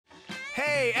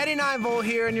Hey, Eddie 9-Volt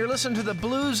here, and you're listening to the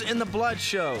Blues in the Blood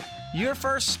show, your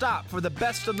first stop for the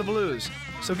best of the blues.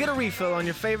 So get a refill on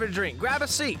your favorite drink, grab a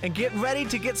seat, and get ready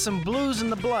to get some blues in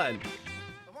the blood.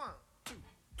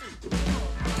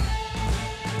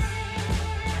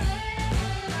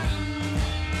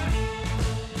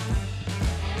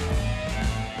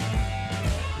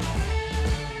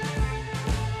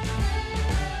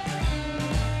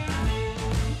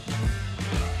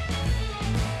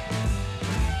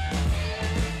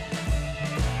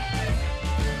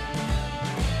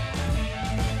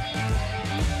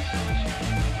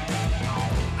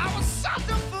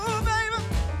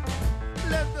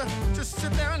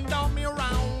 Sit there and dog me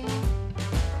around.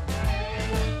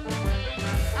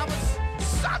 I was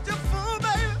such a fool,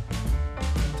 baby,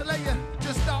 to let you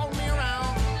just dog me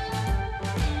around.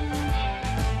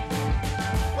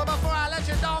 Well, before I let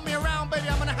you dog me around, baby,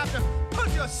 I'm gonna have to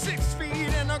put you 6 feet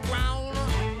in the ground.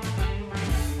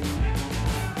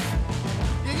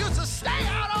 You used to stay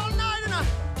out all night and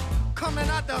coming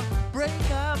at the break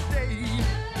of day.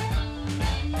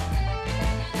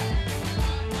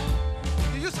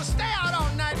 Stay out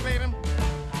all night, baby,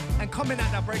 and come in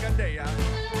at the break of day.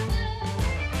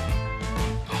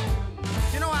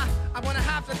 You know, I'm gonna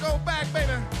have to go back,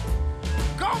 baby.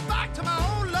 Go back to my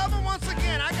old lover once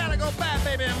again. I gotta go back,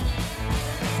 baby.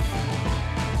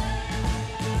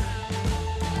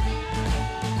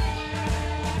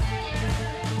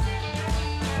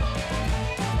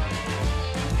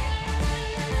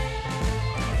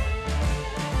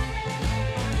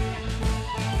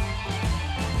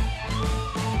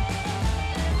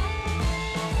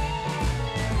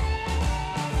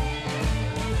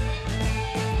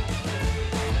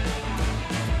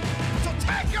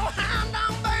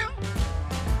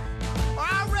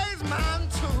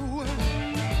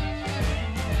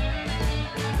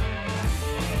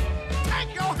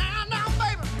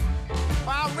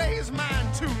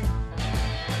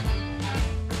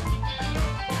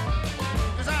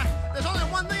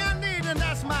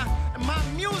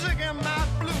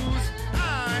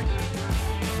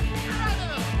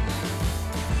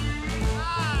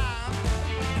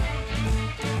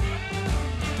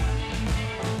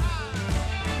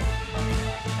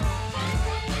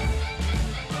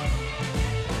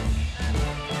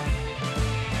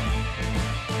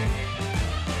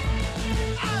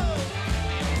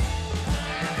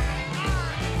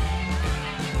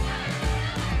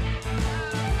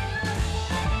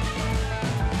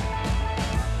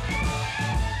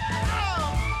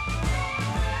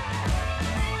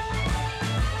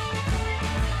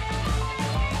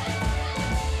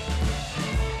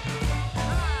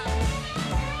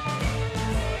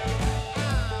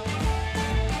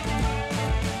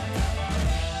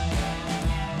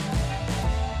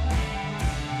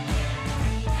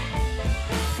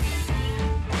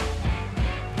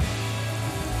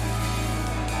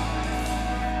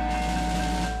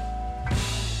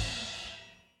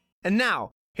 And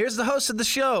now, here's the host of the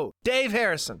show, Dave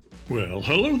Harrison. Well,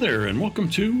 hello there, and welcome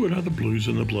to another Blues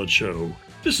in the Blood show.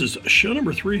 This is show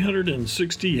number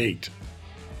 368.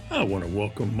 I want to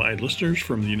welcome my listeners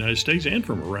from the United States and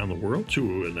from around the world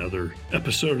to another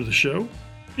episode of the show.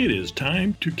 It is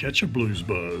time to catch a blues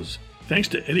buzz. Thanks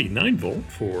to Eddie 9-Volt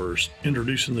for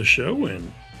introducing the show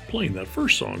and playing that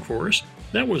first song for us.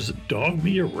 That was Dog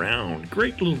Me Around.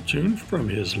 Great little tune from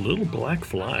his Little Black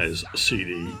Flies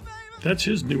CD. That's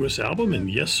his newest album, and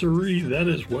yes, sirree, that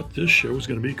is what this show is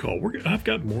going to be called. I've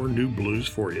got more new blues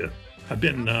for you. I've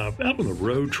been out on the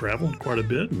road traveling quite a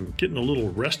bit and getting a little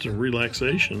rest and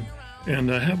relaxation,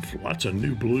 and I have lots of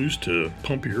new blues to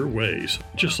pump your ways.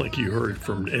 Just like you heard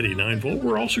from Eddie 9-Volt,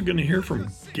 we're also going to hear from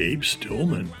Gabe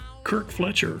Stillman, Kirk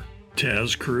Fletcher,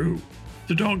 Taz Crew,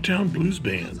 the Dogtown Blues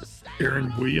Band,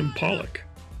 Aaron William Pollock,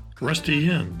 Rusty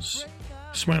Hens,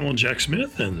 Smilin' Jack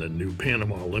Smith and the New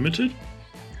Panama Limited.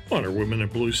 On our Women in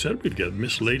Blues set, we've got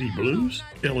Miss Lady Blues,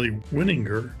 Ellie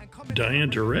Wininger, Diane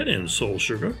Durrett, and Soul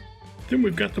Suga. Then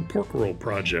we've got the Porkroll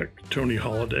Project, Tony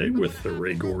Holiday with the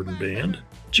Ray Gordon Band,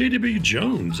 J.W.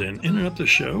 Jones, and ending up the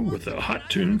show with a hot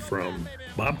tune from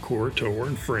Bob Corritore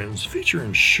and Friends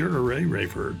featuring Sugaray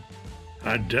Rayford.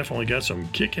 I definitely got some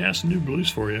kick-ass new blues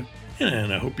for you,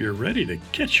 and I hope you're ready to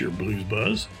catch your blues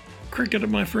buzz. Crank it up,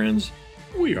 my friends.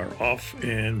 We are off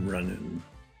and running.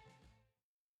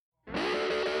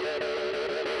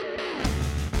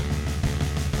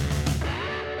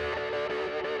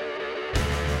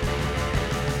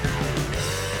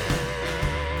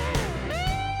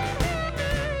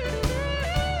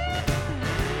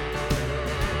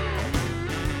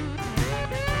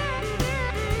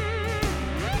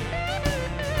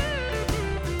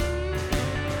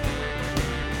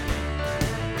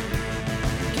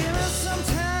 Give us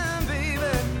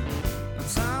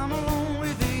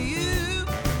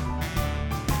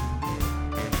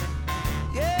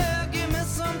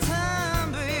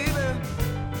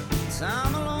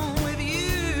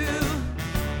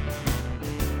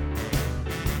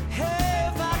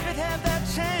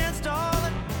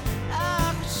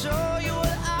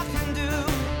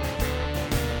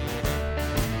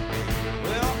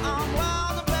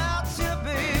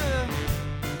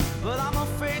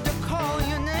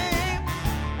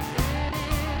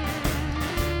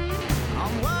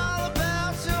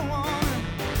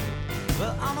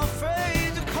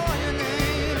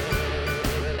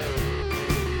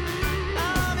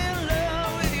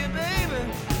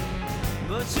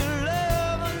but you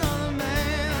love another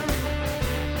man.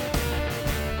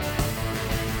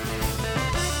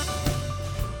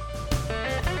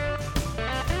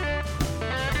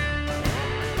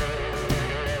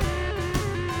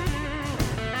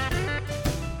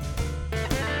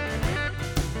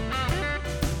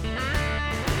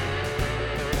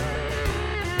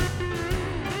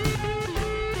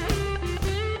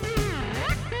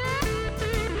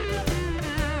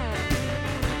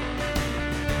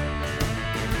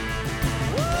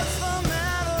 What's the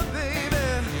matter, baby?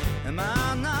 Am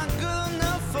I not good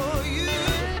enough for you?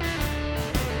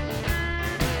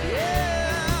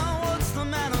 Yeah, what's the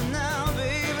matter now,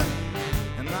 baby?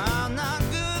 Am I not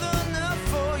good enough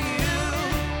for you?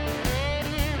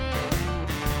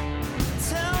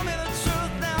 Tell me the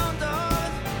truth now,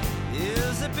 darling.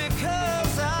 Is it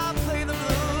because I play the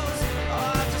blues, or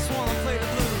I just wanna play the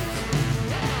blues?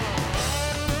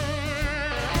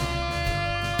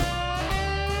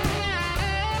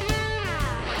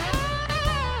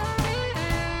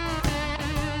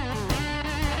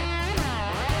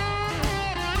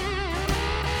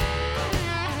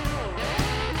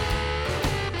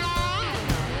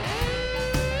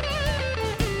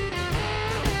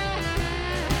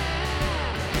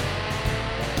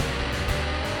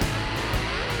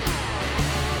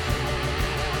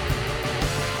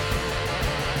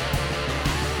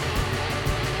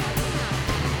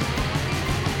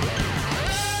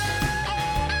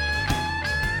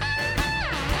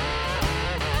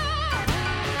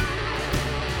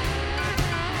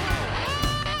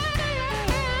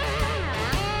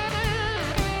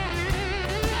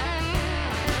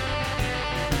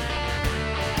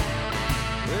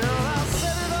 Well, I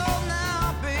said it all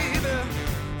now, baby,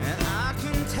 and I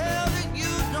can tell that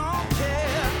you don't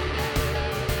care.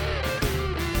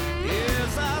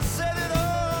 Yes, I said it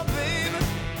all, baby,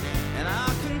 and I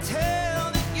can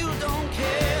tell that you don't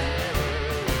care.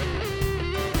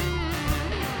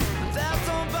 But that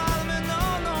don't bother me, no,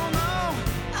 no, no.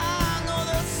 I know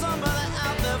there's somebody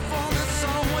out there for me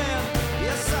somewhere.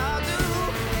 Yes, I do.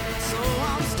 So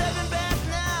I'm stepping back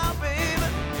now, baby.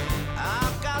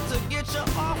 I've got to get you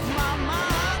off my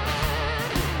mind.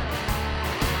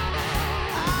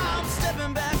 I'm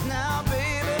stepping back now,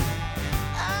 baby.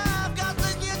 I've got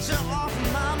to get you off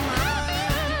my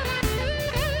mind.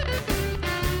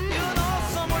 You know,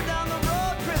 somewhere down the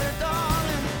road, pretty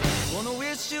darling, gonna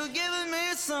wish you'd given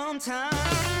me some time.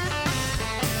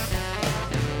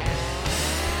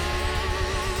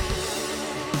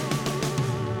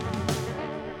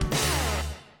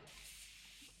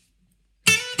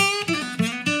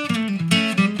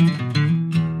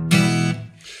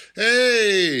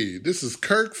 Hey, this is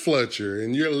Kirk Fletcher,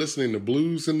 and you're listening to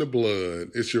Blues in the Blood.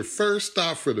 It's your first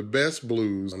stop for the best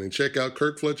blues. And check out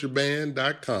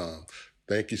KirkFletcherBand.com.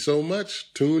 Thank you so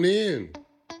much. Tune in.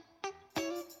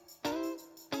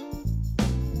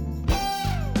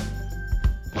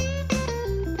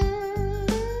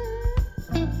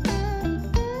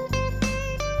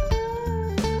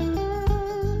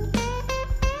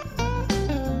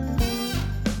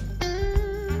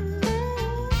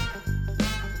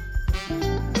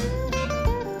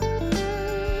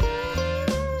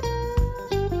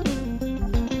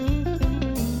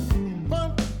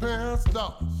 One man's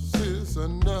loss is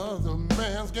another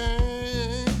man's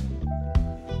gain.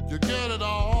 You get it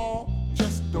all,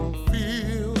 just don't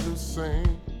feel the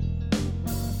same.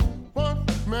 One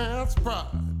man's pride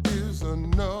is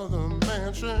another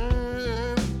man's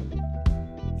shame.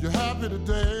 You're happy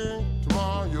today,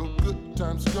 tomorrow your good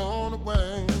time's gone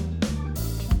away.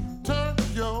 Turn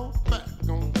your back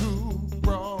on who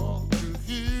brought you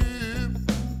here.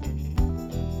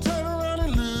 Turn around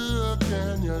and look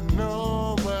and you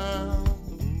know why.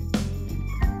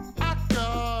 I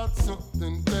got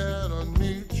something that I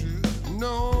need you to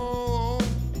know.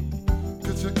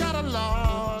 'Cause you got a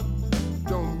lot,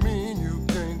 don't mean you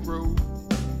can't grow.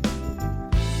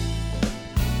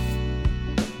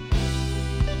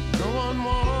 No one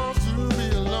wants to be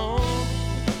alone.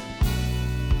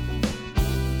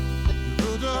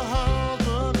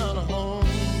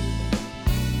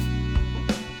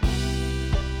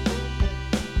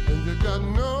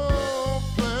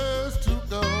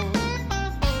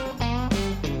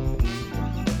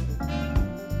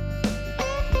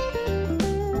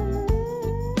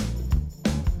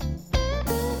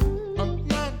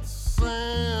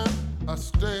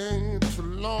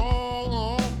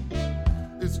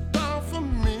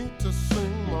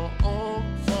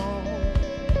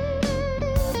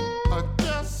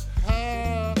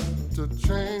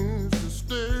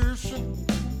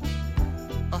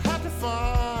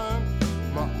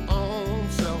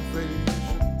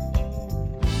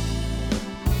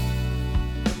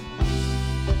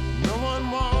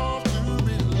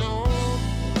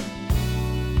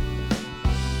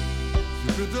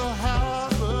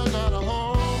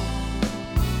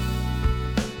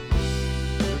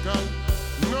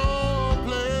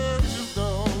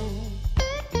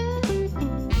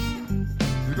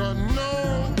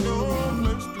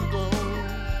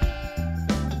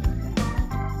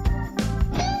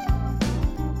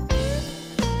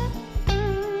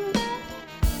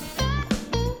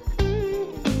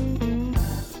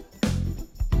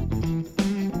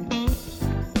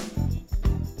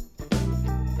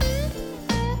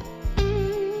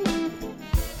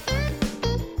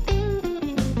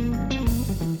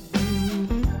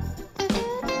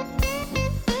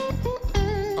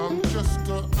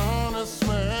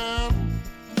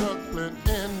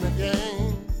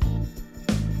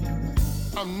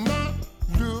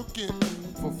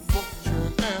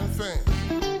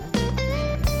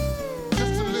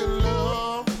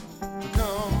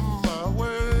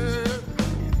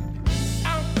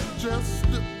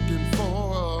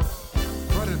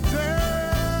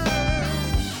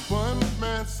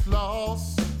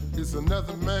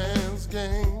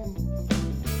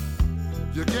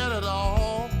 get it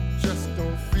all, just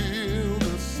don't feel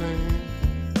the same.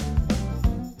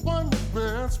 One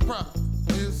man's pride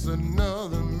is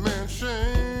another man's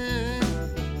shame.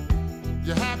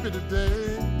 You're happy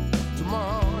today,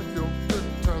 tomorrow your good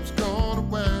time's gone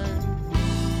away.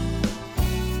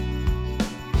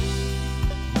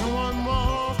 No one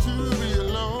wants to be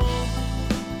alone.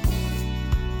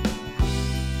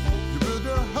 You build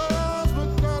a house but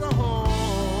not a home.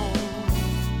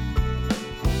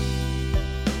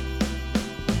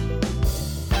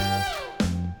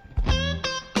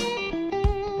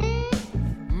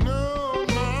 No,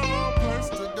 no place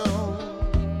to go.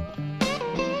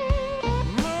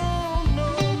 No, no,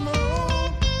 no.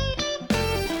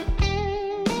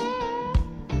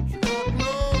 You got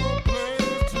no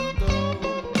place to go.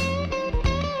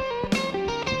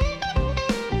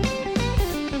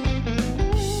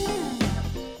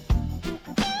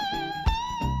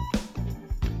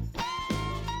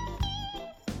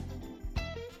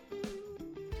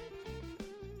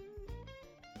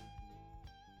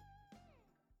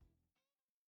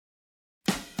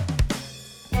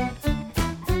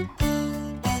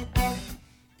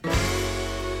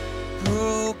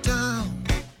 Broke down,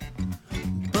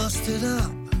 busted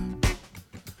up,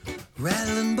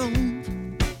 rattling bones,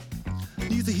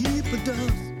 neath a heap of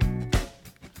dust,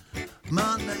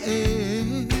 mountain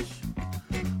ash,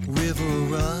 river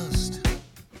rust.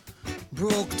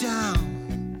 Broke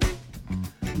down,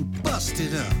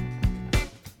 busted up,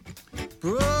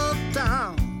 broke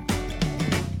down,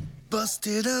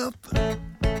 busted up.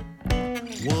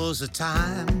 Was a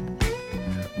time,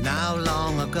 now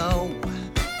long ago,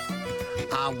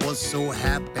 I was so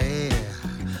happy,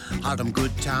 how them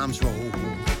good times roll.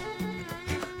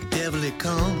 Devil he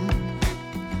come,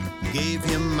 gave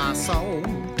him my soul,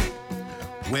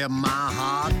 where my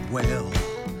heart dwell,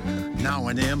 now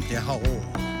an empty hole.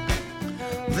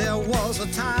 There was a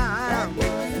time,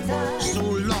 so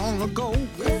long ago,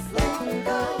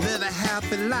 live a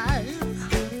happy life,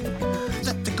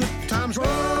 let the good times roll.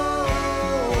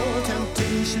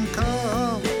 Temptation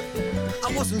come,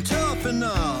 I wasn't tough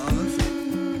enough.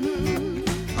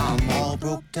 I'm all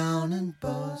broke down and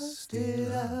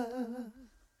busted up.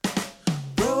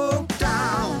 Broke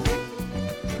down,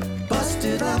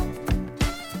 busted up,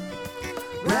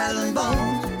 rattling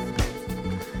bones,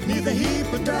 neath a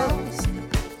heap of dust,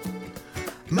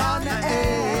 mountain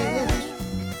ash,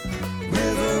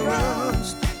 river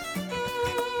rust.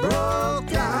 Broke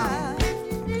down,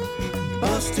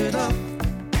 busted up,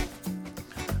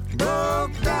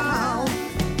 broke down,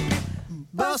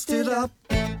 busted up.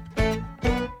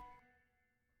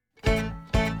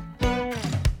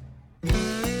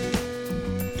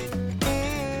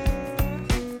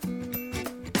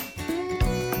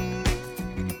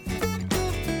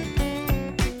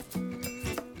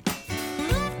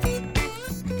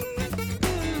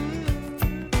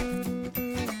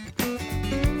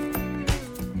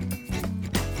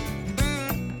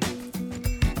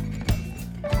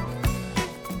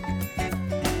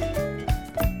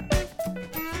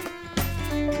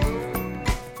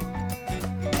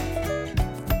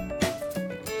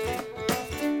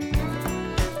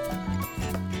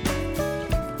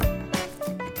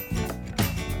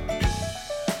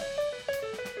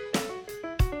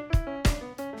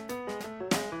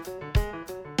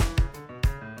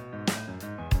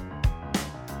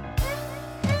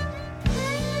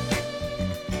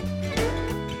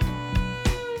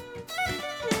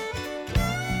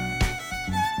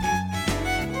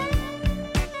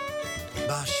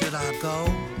 Should I go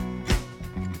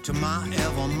to my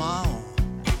evermore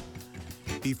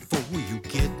before you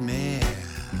get me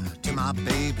to my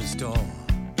baby's door?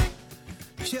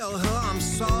 Tell her I'm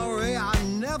sorry, I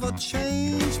never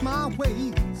changed my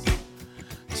ways.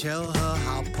 Tell her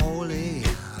how poorly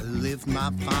I lived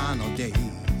my final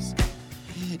days.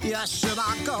 Yeah, should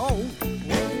I go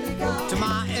to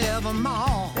my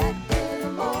evermore?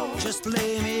 Just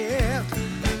lay me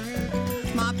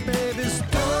in my baby's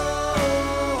door.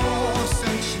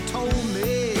 Since she told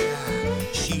me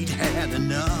she'd had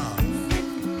enough,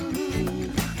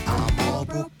 I'm all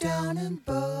broke down and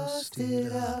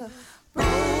busted up.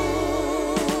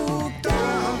 Broke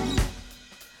down,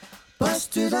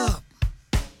 busted up,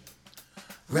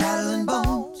 rattling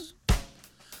bones,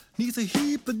 neath a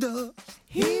heap of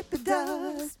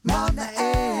dust, mountain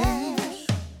ash,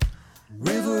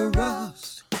 river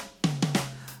rust.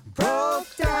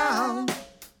 Broke down,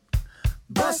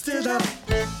 busted up,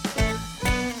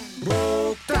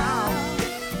 broke down,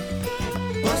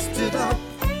 busted up,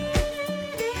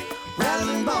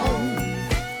 rattling bones,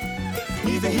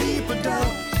 neath a heap of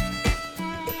dust,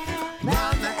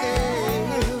 mountain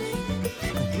ash,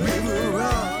 river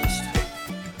rust.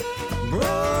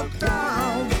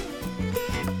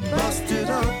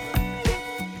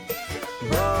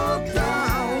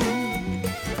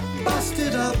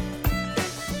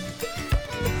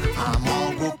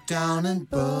 down and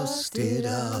bust it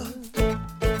up.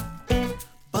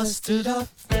 Bust it up.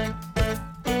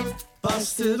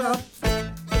 Bust it up.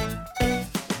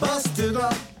 Bust it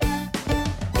up.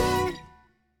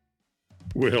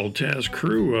 Well, Taz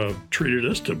Crew treated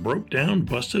us to Broke Down,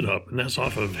 Busted Up, and that's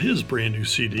off of his brand new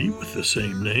CD with the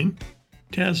same name.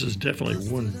 Taz is definitely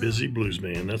one busy blues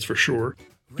man, that's for sure.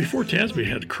 Before Taz, we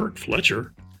had Kirk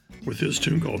Fletcher with his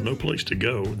tune called No Place to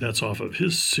Go. That's off of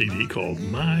his CD called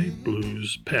My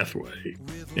Blues Pathway.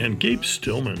 And Gabe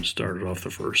Stillman started off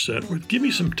the first set with Give Me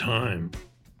Some Time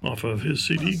off of his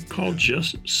CD called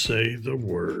Just Say the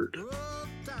Word.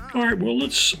 All right, well,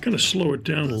 let's kind of slow it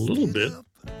down a little bit.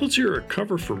 Let's hear a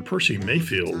cover from Percy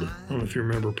Mayfield. I don't know if you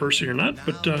remember Percy or not,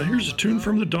 but here's a tune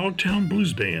from the Dogtown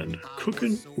Blues Band,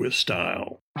 Cookin' with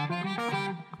Style.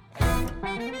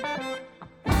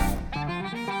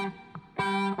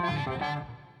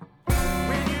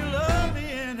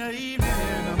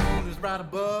 Right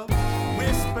above,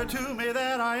 whisper to me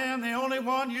that I am the only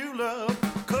one you love.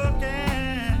 Cooking,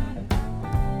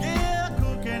 yeah,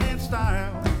 cooking in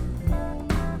style.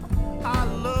 I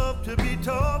love to be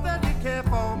told that you care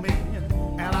for me,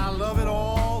 and I love it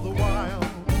all the while.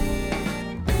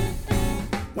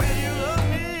 When you love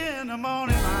me in the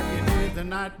morning like you did the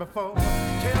night before,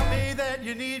 tell me that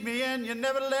you need me and you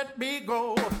never let me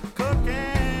go.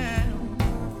 Cooking,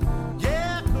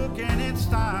 yeah, cooking in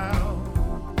style.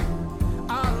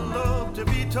 I love to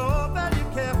be told that you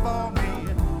care for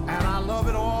me, and I love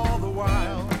it all the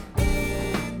while.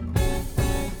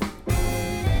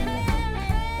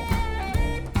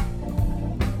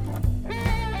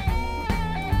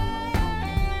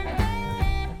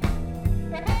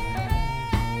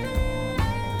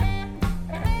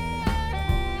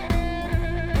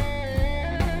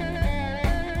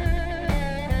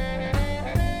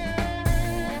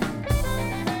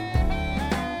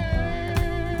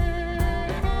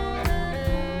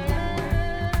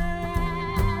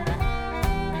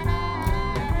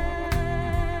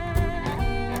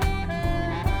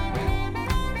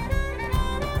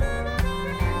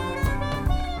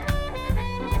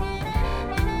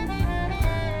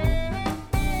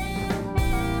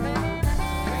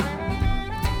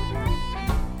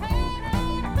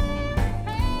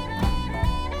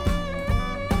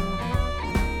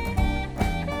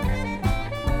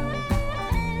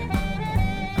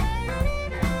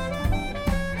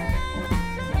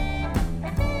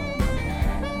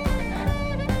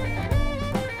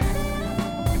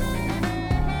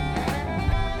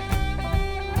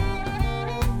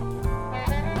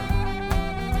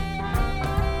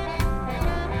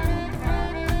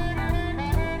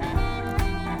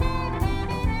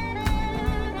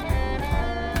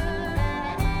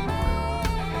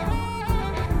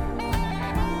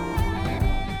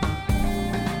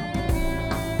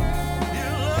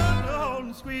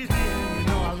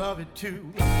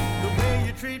 Too. The way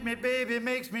you treat me, baby,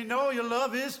 makes me know your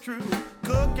love is true.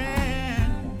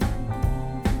 Cooking,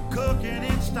 cooking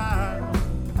in style.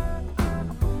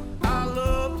 I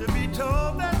love to be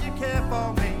told that you care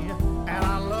for me, and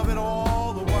I love it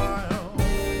all the while.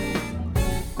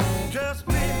 Just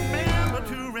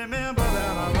remember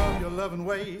that I love your loving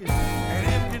ways,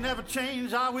 and if you never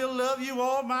change, I will love you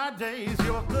all my days.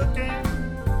 You're cooking,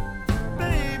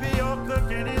 baby, you're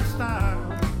cooking in style.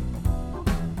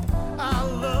 I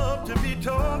love to be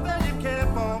told that you care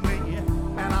for me,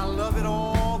 and I love it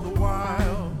all the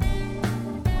while.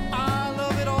 I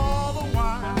love it all the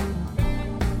while.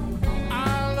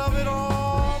 I love it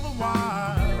all the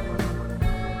while.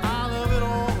 I love it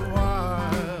all the while.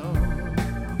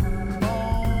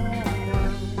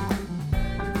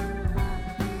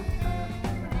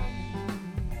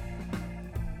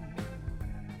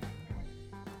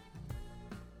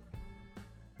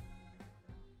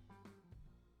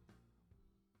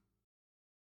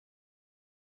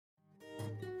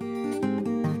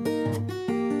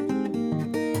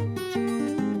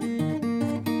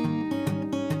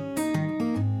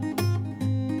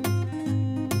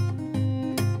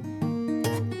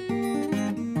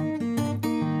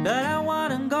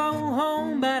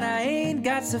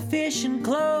 Sufficient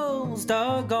clothes,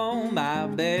 doggone my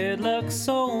bed looks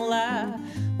so I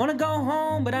wanna go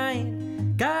home, but I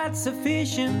ain't got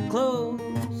sufficient clothes.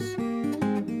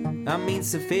 I mean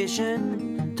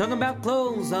sufficient, talking about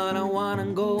clothes. I don't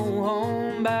wanna go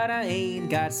home, but I ain't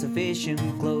got sufficient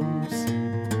clothes.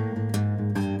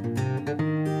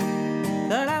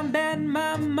 But I bet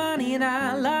my money and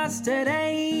I lost it,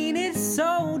 ain't it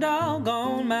so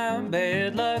doggone my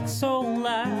bed looks so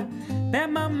I bet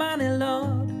my money,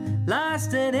 Lord,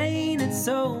 lost it, ain't it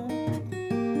so?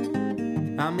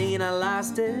 I mean I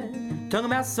lost it, Talking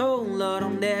about soul, Lord, I'll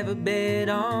never bet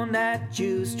on that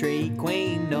you straight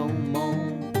queen no more.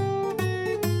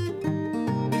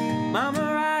 Mama,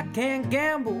 I can't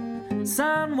gamble.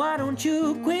 Son, why don't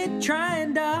you quit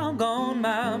trying? Doggone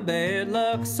my bad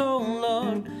luck, so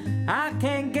Lord, I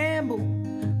can't gamble.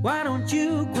 Why don't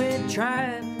you quit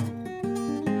trying?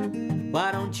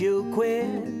 Why don't you quit?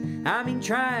 I mean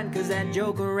trying, cause that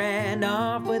joker ran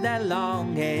off with that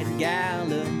long-haired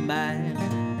gal of mine.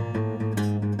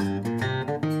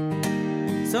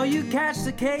 So you catch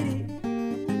the Katy,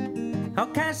 I'll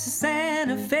catch the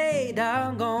Santa Fe.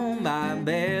 Doggone my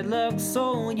bad luck,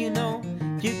 so you know.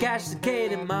 You catch the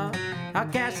Katy, Ma, I'll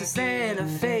catch the Santa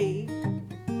Fe.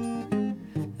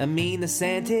 I mean the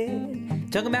Santa.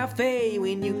 Talking about Faye,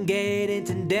 when you can get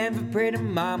into Denver, pretty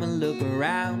mama, look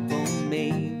around for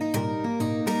me.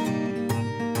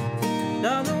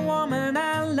 The woman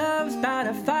I love's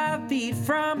about 5 feet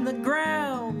from the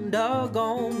ground.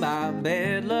 Doggone my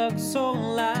bad luck, so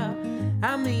loud.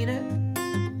 I mean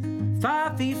it,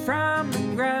 5 feet from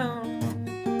the ground.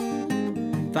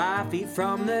 5 feet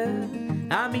from the,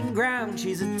 ground.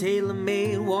 She's a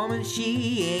tailor-made woman,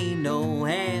 she ain't no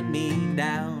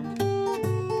hand-me-down.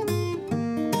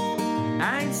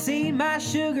 I ain't seen my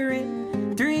sugar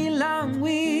in 3 long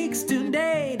weeks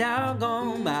today.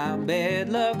 Doggone my bad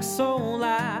luck, soul.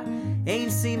 I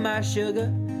ain't seen my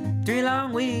sugar 3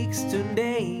 long weeks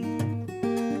today.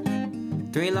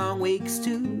 3 long weeks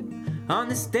too. On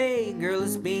this day, girl,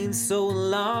 it's been so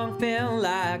long, feel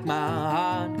like my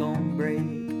heart gon' break.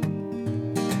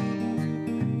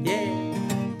 Yeah.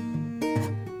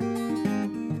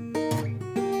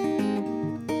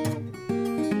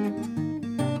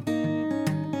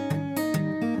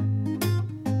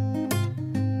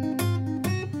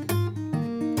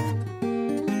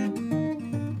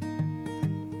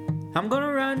 I'm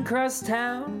gonna run across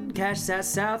town, catch that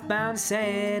southbound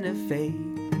Santa Fe.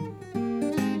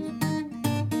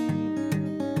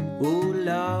 Ooh,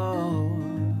 Lord,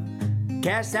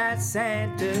 catch that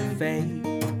Santa Fe.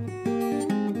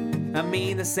 I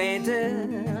mean the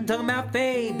Santa, I'm talking about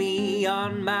baby,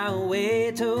 on my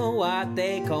way to what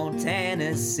they call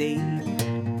Tennessee.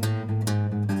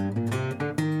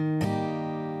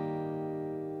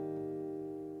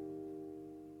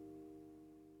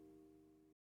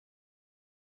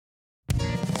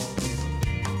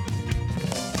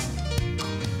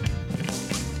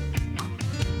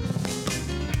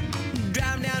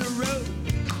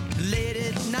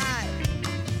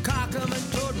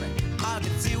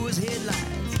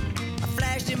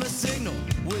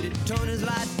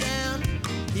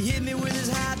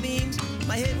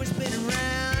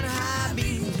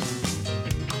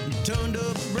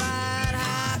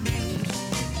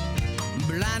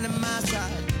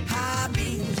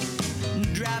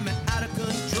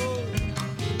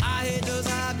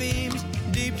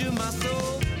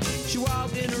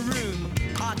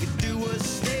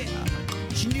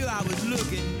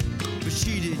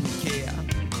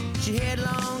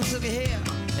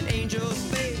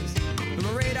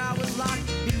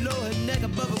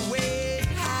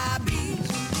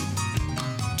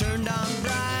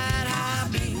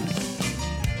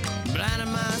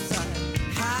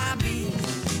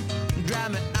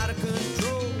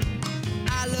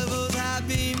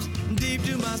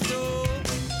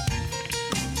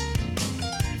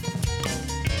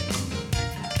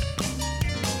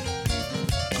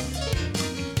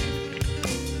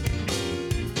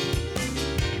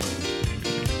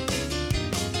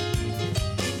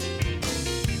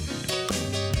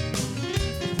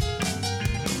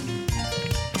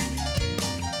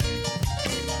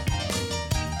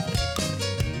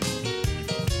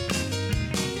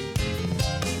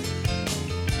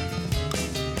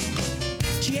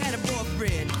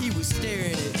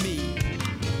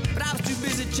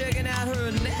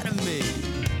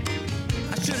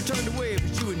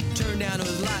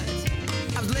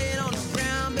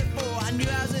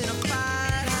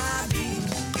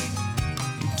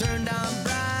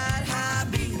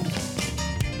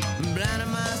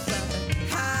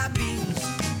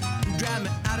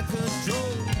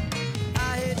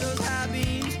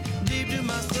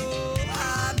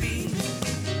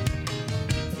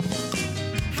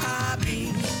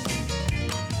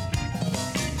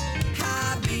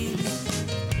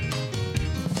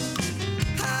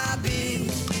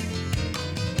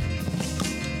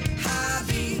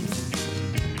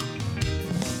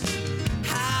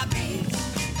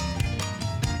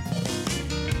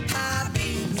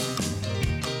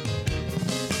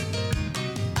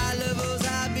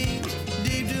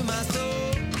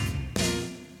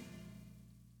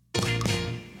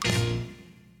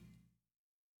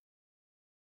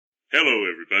 Hello,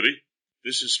 everybody.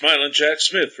 This is Smiling Jack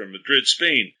Smith from Madrid,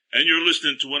 Spain, and you're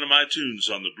listening to one of my tunes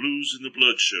on the Blues in the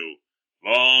Blood show.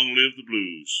 Long live the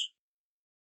blues.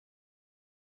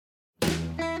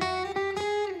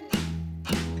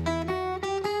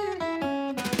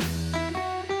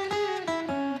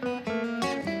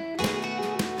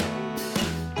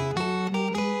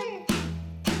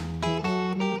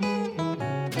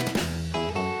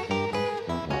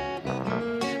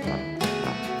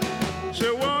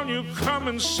 So won't you come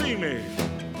and see me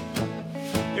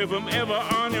if I'm ever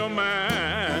on your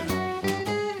mind?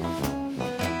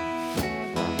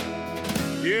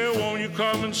 Yeah, won't you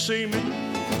come and see me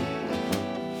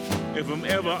if I'm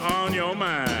ever on your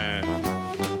mind?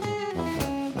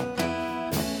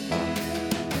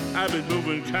 I've been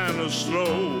moving kind of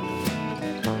slow.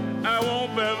 I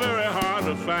won't be very hard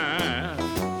to find.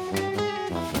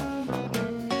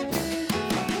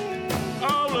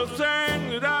 All the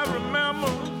things that I remember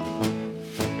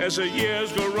as the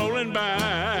years go rolling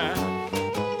by.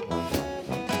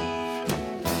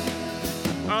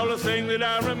 All the things that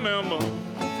I remember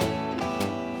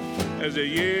as the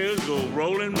years go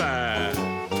rolling by.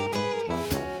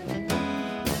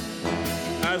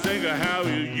 I think of how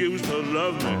you used to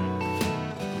love me,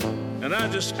 and I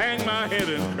just hang my head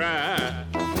and cry.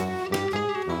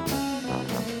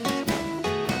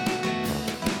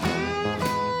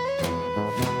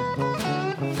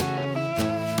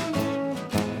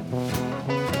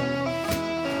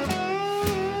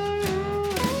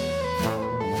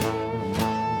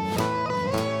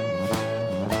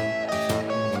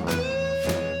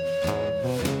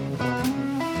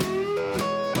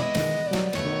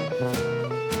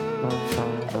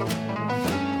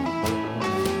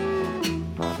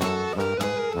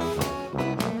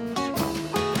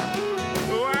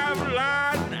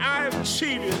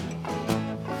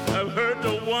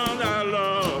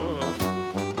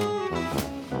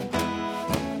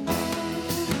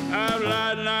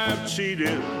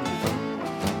 Cheated,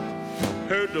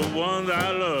 hurt the ones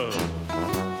I love.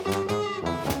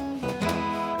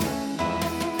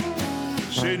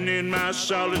 Sitting in my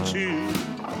solitude,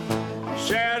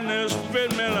 sadness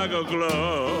fit me like a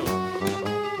glove.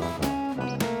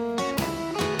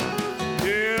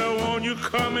 Yeah, won't you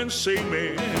come and see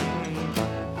me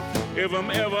if I'm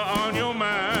ever on your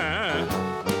mind?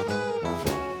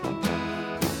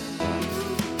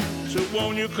 So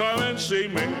won't you come and see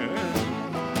me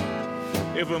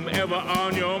if I'm ever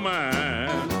on your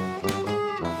mind?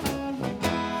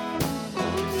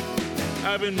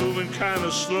 I've been moving kind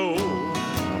of slow.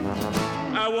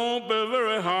 I won't be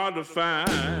very hard to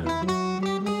find.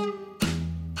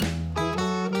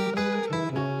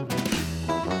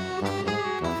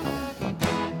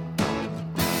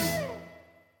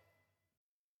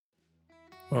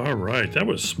 All right, that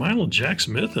was Smiling Jack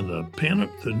Smith and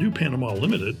the new Panama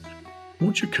Limited.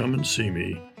 Won't you come and see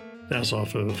me? That's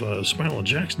off of Smiling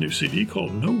Jack's new CD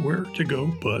called Nowhere to Go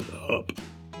But Up.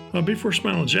 Before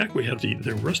Smiling Jack, we had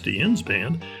the Rusty Ends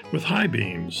Band with High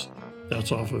Beams.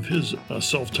 That's off of his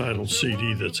self-titled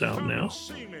CD that's out now.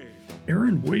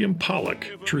 Aaron William Pollock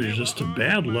treated us to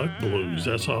Bad Luck Blues.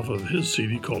 That's off of his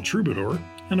CD called Troubadour.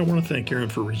 And I want to thank Aaron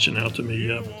for reaching out to me.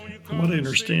 From what I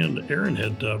understand, Aaron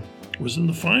was in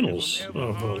the finals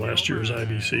of last year's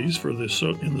IBCs for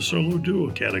in the solo duo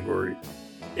category.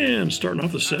 And starting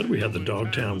off the set, we had the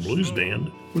Dogtown Blues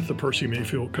Band with the Percy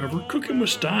Mayfield cover, Cooking with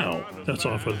Style. That's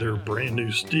off of their brand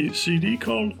new CD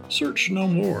called Search No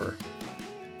More.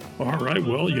 All right,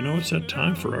 well, it's that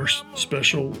time for our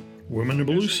special Women in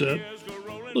Blues set.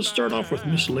 Let's start off with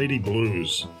Miss Lady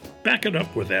Blues. Back it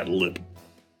up with that lip.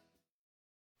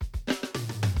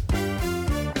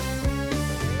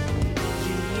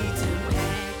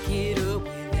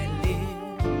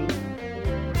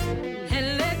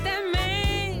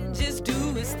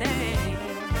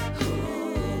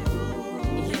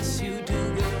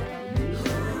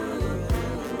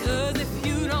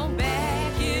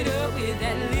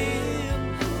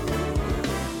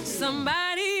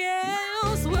 Somebody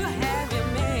else will have you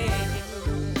mad.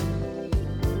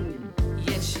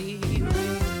 Yes, she will.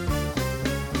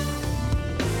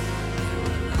 There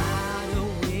are a lot of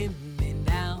women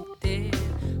out there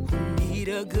who need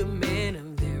a good man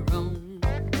of their own.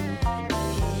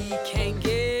 He can't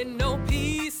get no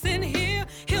peace in here.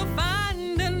 He'll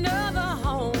find another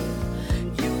home.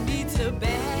 You need to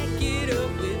back it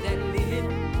up with that lip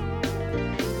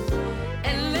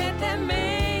and let that man.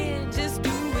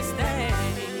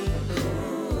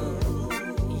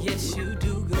 Yes, you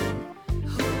do go.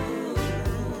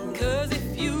 Cause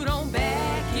if you don't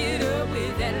back it up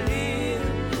with that lip,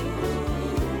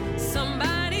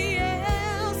 somebody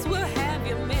else will have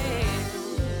you mad.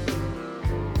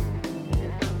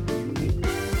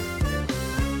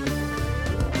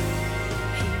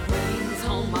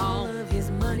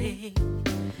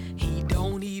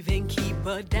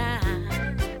 a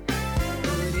dime.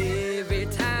 But every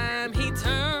time he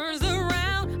turns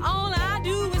around, all I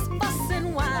do is fuss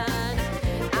and whine.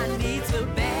 I need to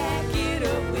back it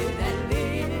up with that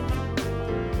lid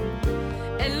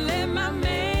and let my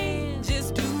man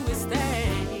just do his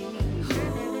thing.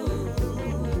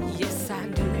 Yes, I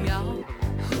do, y'all.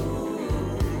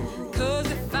 'Cause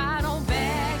if I don't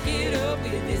back it up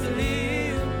with this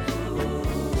lid,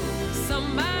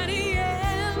 somebody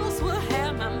else will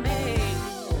have my man.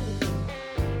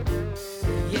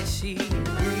 Yes, she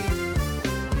agreed.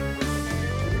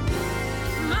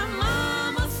 My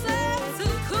mama said to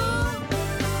cook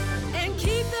and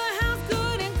keep the house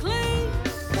good and clean.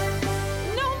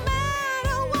 No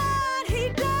matter what he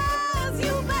does,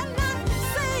 you better not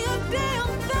say a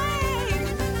damn thing.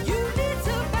 You need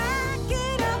to back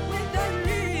it up with the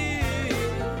lid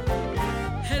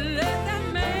and let that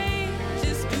man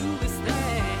just do his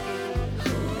thing.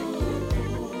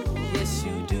 Yes,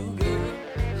 you do, girl.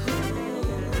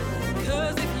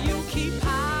 'Cause if you keep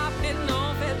popping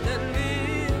off at the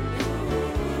lid,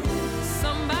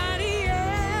 somebody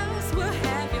else will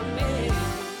have your man.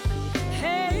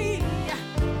 Hey,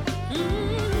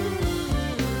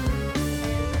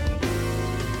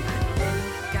 I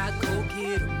think I'll go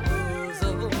get a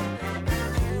muzzle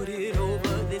and put it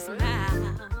over this mouth.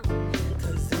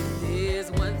 'Cause if there's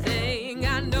one thing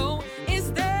I know, it's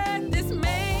that this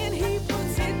man, he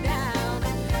puts it down.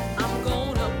 I'm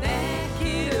gonna back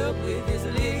it up with his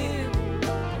lip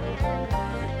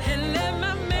and let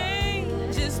my man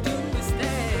just do his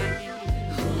thing.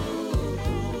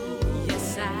 Yes,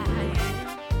 I am.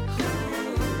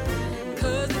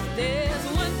 'Cause if there's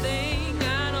one thing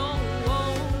I don't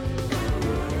want,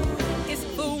 it's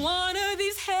for one of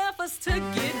these heifers to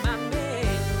get my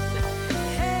man.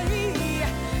 Hey,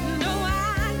 no,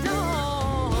 I don't.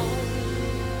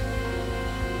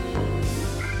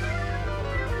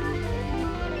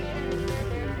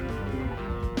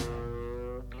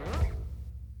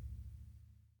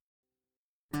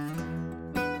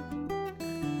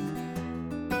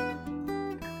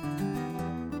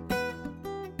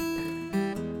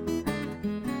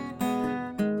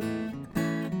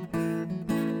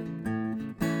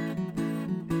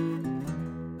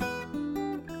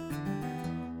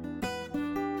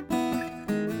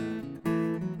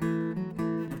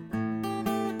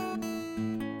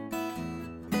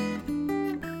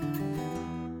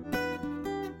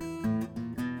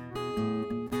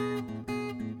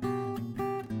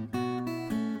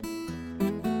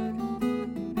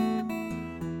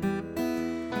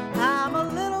 I'm a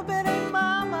little bitty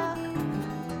mama,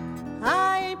 I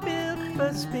ain't built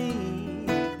for speed.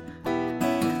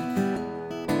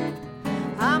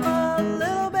 I'm a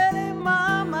little bitty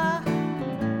mama,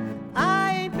 I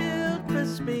ain't built for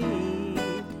speed.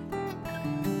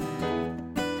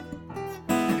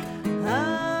 I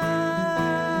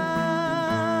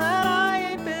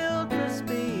ain't built for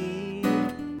speed.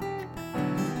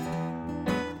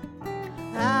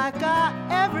 I got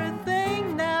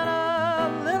everything that a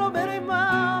little bitty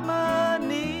mama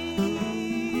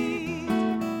needs.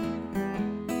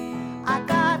 I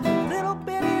got little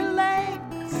bitty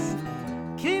legs,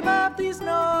 keep up these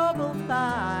noble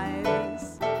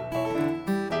thighs.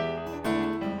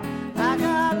 I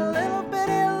got little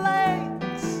bitty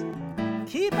legs,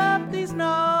 keep up these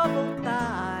noble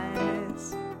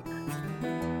thighs.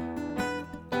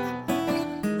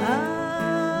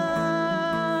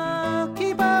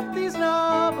 Keep up these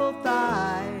noble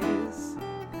thighs.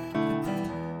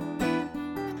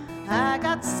 I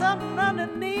got something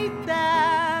underneath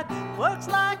that works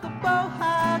like a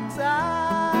bowhag's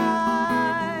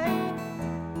eye.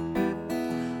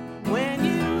 When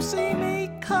you see me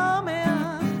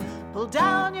coming, pull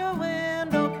down your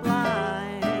window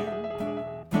blind.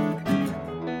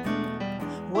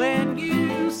 When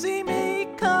you see me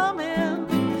coming,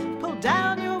 pull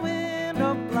down your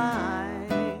window blind.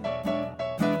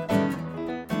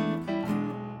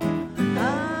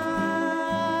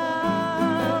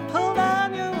 Pull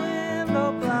down your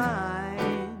window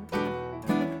blind.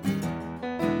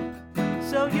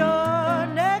 So your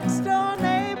next door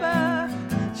neighbor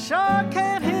sure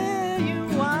can't hear you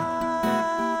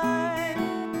whine.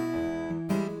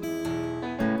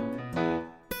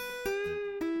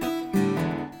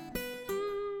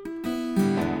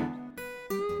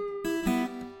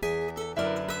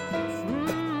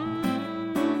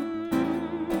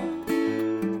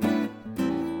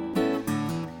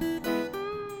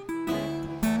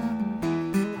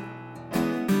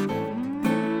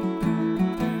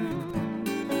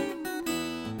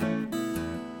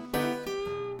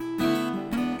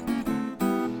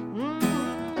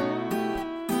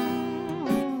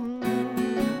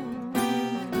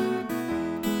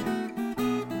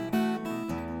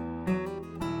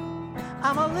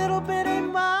 I'm a little bitty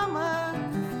mama,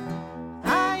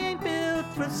 I ain't built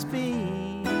for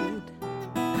speed.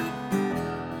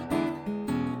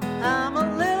 I'm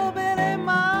a little bitty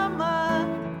mama,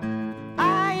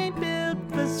 I ain't built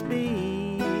for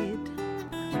speed.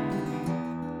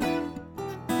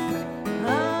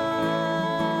 And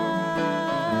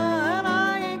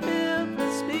I ain't built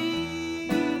for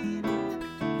speed.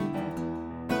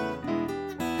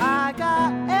 I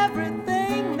got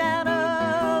everything that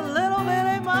a little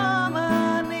bitty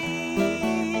mama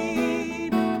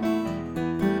need.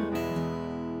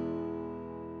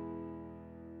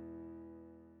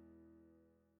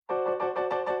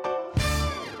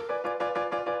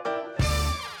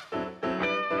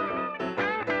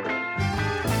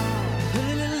 Put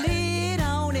a little lid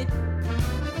on it.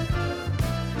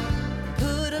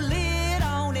 Put a lid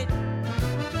on it.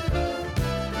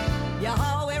 You're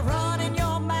always running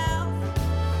your mouth.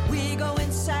 We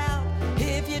going south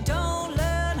if you don't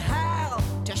learn how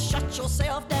to shut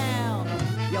yourself down.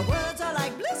 Your words are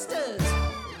like blisters,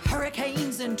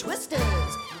 hurricanes and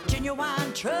twisters,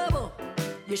 genuine trouble.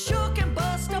 You sure can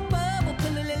bust a bubble.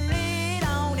 Put a little lid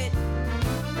on it.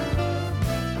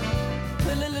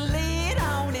 Put a little lid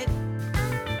on it.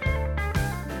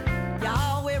 You're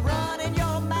always running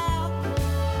your mouth.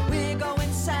 We're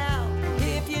going south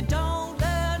if you don't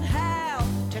learn how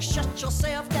to shut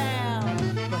yourself down.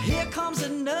 But here comes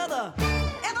another.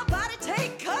 Everybody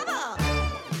take cover.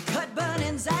 Cut, burn,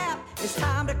 and zap. It's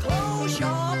time to close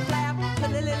your flap.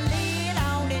 Put a little lid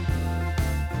on it.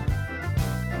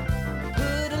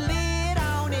 Put a lid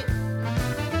on it.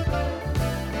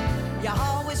 You're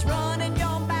always running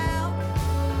your mouth.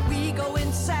 We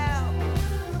going south.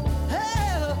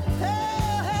 Oh, oh,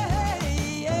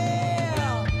 hey,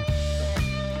 yeah.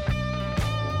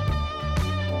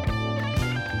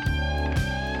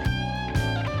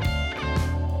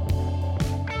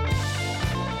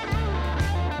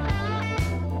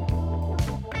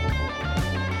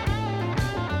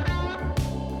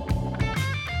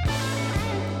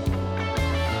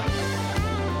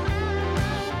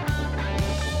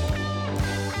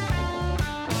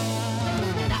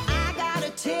 Now I got a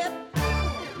tip.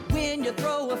 When you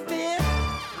throw a fit,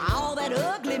 all that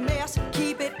ugly mess,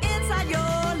 keep it inside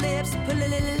your lips. Put a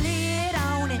little lid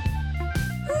on it.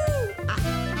 Woo.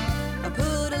 I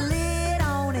put a lid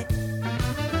on it.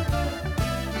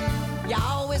 You're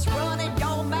always running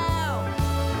your mouth.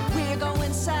 We're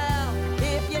going south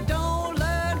if you don't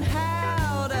learn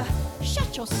how to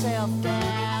shut yourself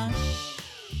down. Shh.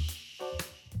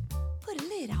 Put a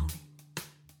lid on it.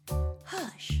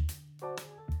 Hush.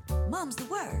 Mum's the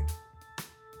word.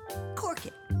 Cork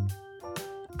it.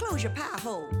 Close your pie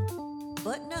hole.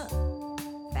 Button up.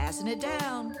 Fasten it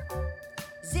down.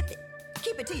 Zip it.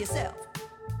 Keep it to yourself.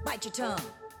 Bite your tongue.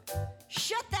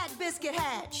 Shut that biscuit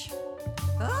hatch.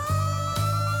 Oh!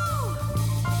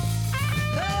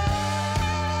 Oh!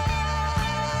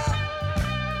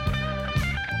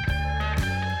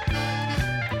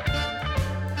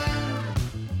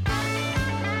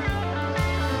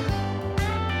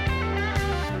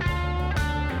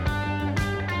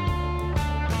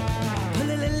 Put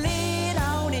a little lid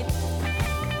on it.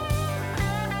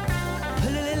 Put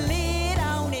a little lid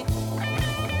on it.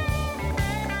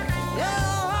 You're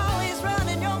always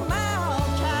running your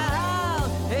mouth,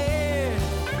 child. Hey.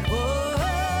 Whoa.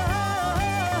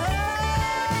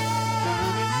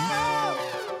 Yeah.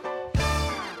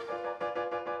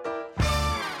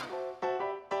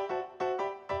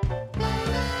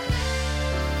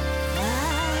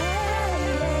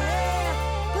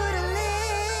 Put a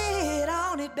lid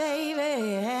on it,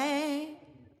 baby.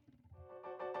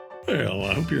 Well,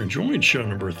 I hope you're enjoying show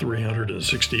number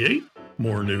 368.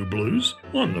 More new blues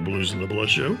on the Blues and the Blood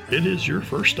Show. It is your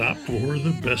first stop for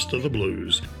the best of the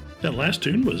blues. That last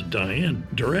tune was Diane,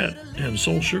 Durrett, and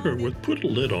Soul Sugar with Put a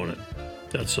Lid on It.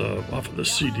 That's off of the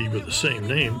CD with the same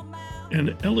name.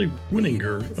 And Ellie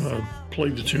Wininger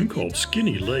played the tune called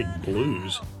Skinny Leg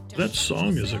Blues. That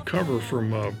song is a cover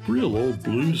from a real old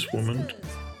blues woman.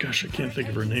 Gosh, I can't think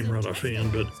of her name right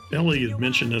offhand, but Ellie had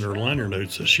mentioned in her liner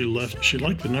notes that she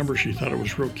liked the number, she thought it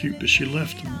was real cute, but she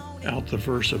left out the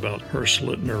verse about her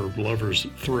slitting her lover's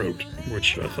throat,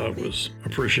 which I thought was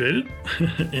appreciated.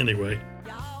 Anyway,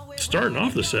 starting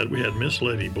off the set, we had Miss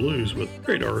Lady Blues with a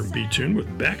great R&B tune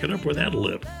with Back It Up with That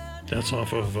Lip. That's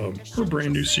off of her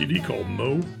brand new CD called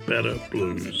Mo Betta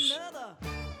Blues.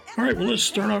 All right, well, let's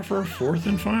start off our fourth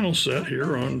and final set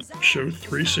here on show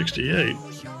 368.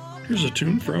 Here's a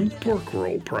tune from the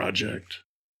Porkroll Project.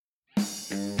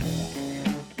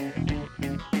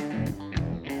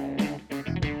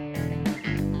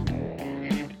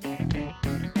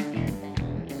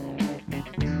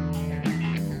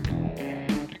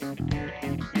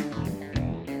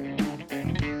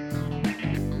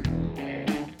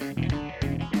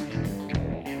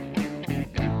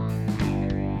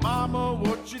 Mama,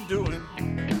 what you doing?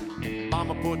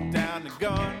 Mama, put down the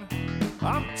gun.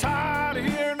 I'm tired of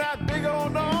hearing that big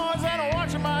old noise and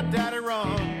watching my daddy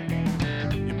run.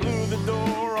 You blew the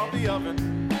door off the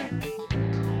oven,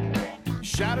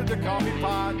 shattered the coffee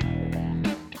pot.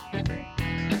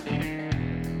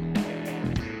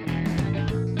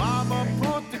 Mama,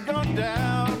 put the gun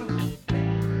down.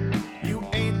 You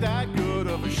ain't that good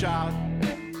of a shot.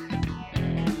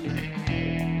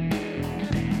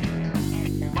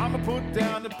 Mama, put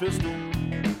down the pistol.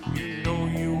 You know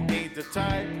you ain't the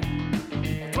type.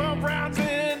 12 rounds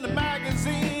in the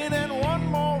magazine and one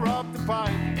more up the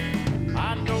pipe.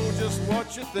 I know just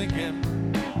what you're thinking.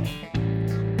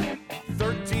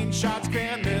 13 shots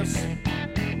can't miss.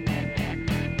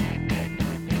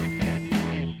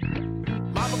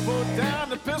 Mama, put down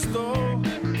the pistol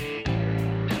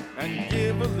and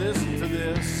give a listen to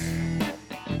this.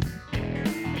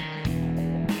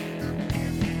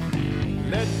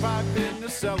 Lead pipe in the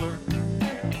cellar,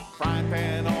 frying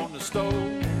pan on the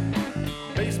stove,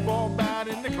 baseball bat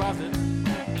in the closet,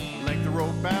 length of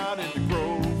rope out in the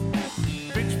grove,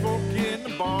 pitchfork in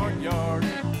the barnyard,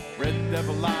 red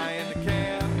devil eye in the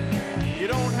can. You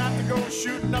don't have to go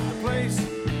shooting up the place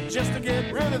just to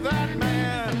get rid of that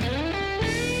man.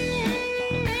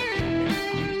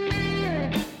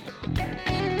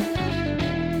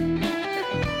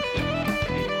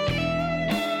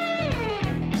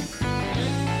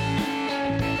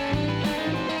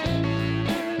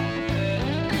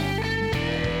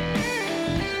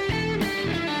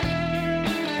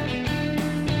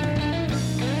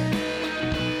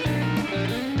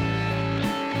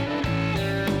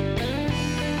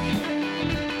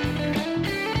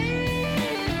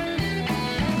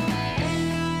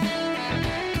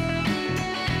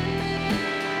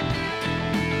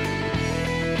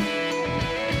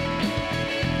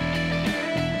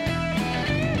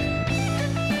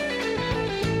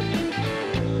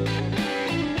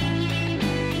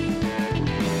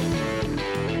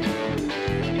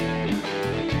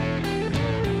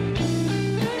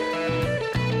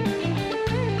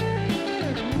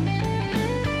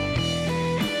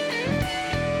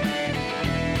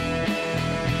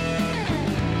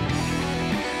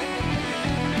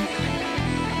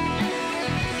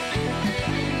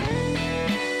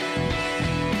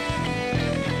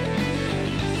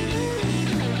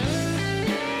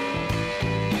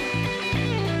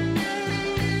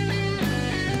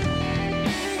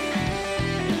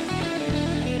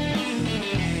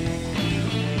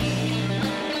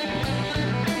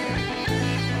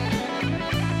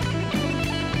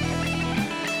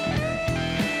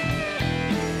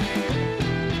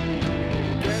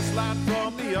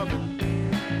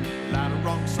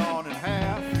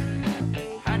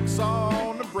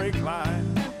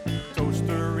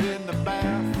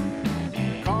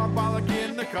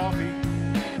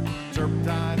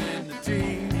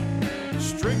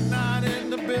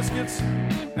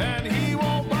 And he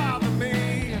won't bother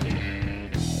me.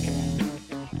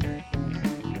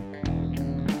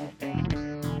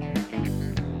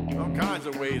 All kinds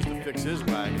of ways to fix his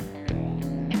wagon.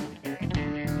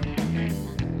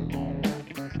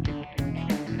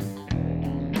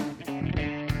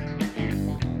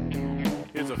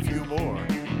 Here's a few more.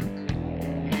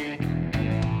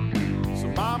 So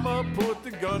Mama, put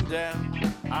the gun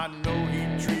down. I know he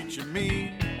treats you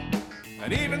mean.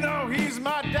 And even though he's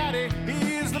my daddy,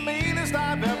 he's the meanest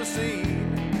I've ever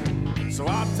seen. So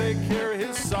I'll take care of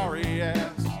his sorry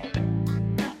ass.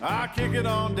 I'll kick it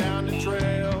on down the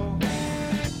trail.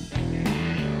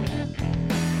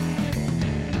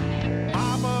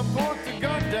 Mama, put the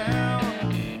gun down,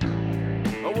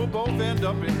 or we'll both end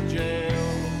up in jail.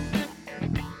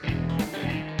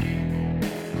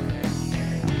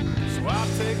 So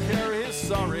I'll take care of his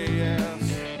sorry ass.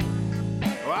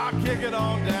 I'll kick it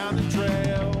on down the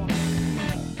trail.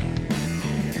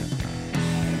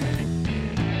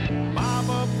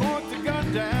 Mama, put the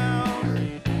gun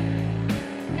down.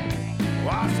 Oh,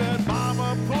 I said,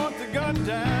 Mama, put the gun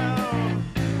down.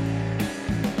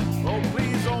 Oh,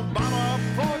 please, oh, Mama,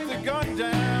 put the gun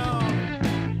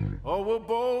down. Or we'll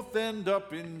both end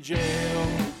up in jail.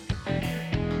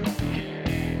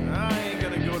 I ain't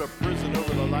gonna go to prison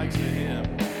over the likes of him.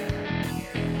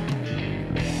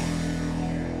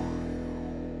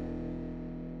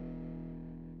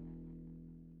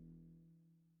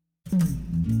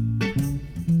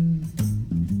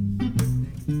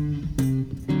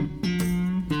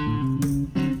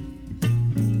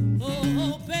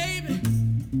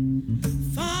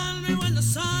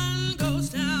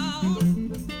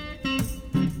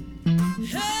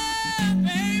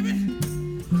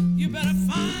 You better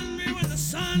find me when the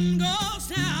sun goes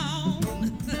down.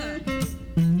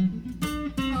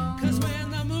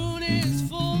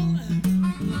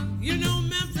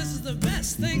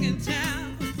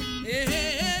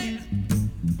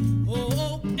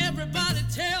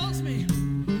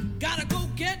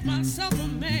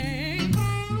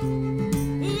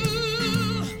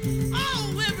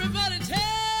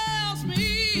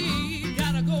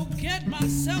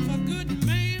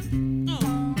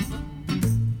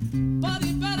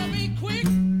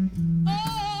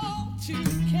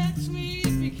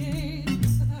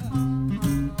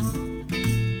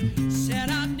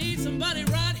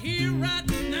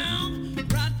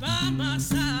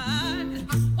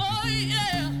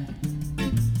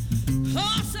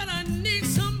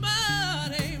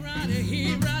 somebody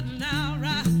here right now,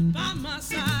 right by my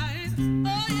side.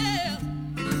 Oh yeah.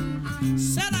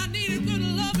 Said I need a good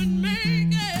loving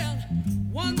man, yeah.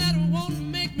 One that won't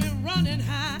make me run and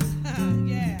hide.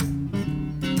 Yeah.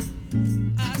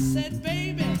 I said,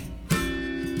 baby,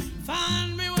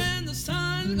 find me when the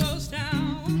sun goes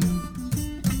down.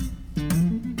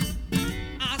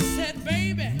 I said,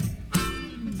 baby,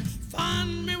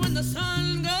 find me when the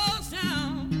sun goes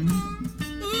down.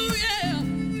 Ooh, yeah.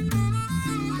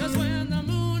 'Cause when the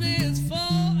moon is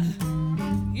full,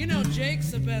 you know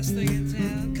Jake's the best thing in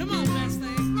town. Come on, best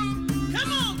thing.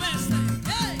 Come on, best thing.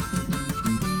 Hey.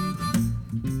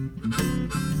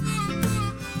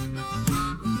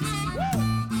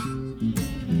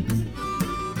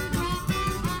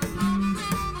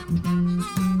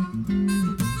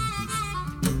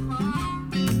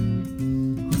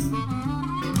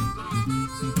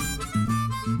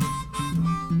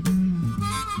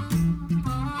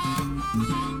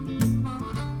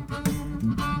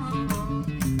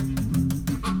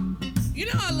 You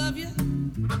know I love you,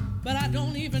 but I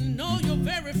don't even know your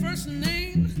very first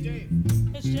name. Jake.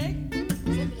 It's Jake?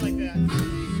 Something like that.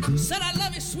 Said I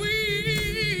love you,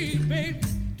 sweet babe.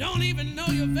 Don't even know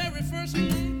your very first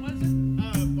name. What is it?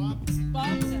 Bob.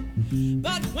 Bob.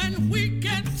 But when we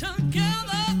get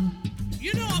together,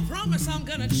 you know I promise I'm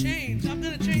gonna change. I'm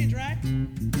gonna change, right?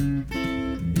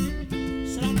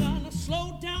 So I'm gonna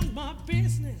slow down my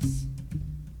business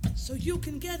so you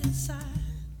can get inside.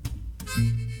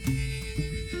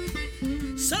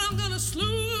 So I'm gonna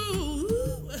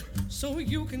slow so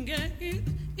you can get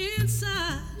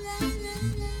inside.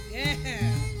 Yeah.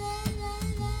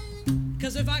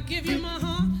 'Cause if I give you my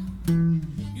heart,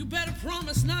 you better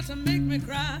promise not to make me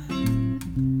cry.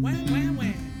 When.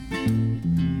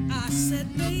 I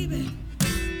said, baby,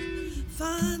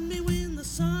 find me when the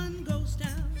sun goes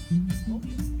down. Oh,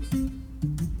 yeah.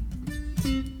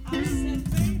 I said,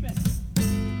 baby,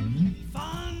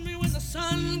 find me when the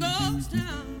sun goes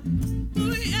down.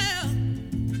 Ooh, yeah.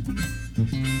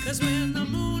 'Cause when the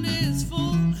moon is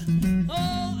full,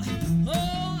 oh,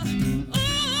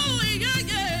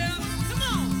 yeah. Come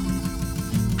on.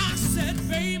 I said,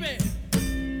 baby,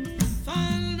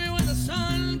 find me when the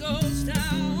sun goes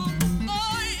down.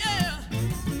 Oh, yeah.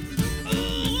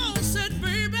 Oh, I said,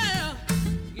 baby,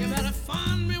 you better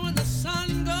find me when the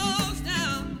sun goes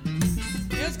down.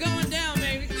 It's going down,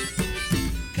 baby.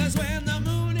 'Cause when the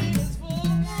moon is full,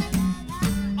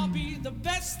 I'll be the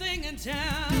best thing in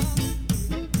town.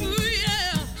 Ooh,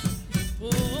 yeah.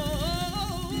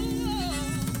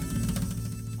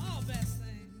 Oh, best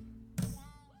thing.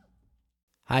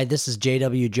 Hi, this is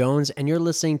J.W. Jones, and you're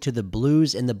listening to the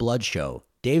Blues in the Blood Show.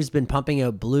 Dave's been pumping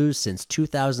out blues since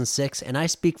 2006, and I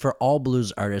speak for all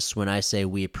blues artists when I say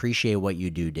we appreciate what you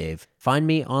do, Dave. Find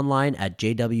me online at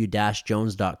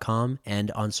jw-jones.com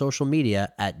and on social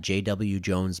media at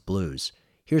jwjonesblues.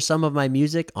 Here's some of my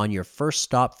music on your first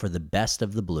stop for the best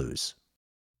of the blues.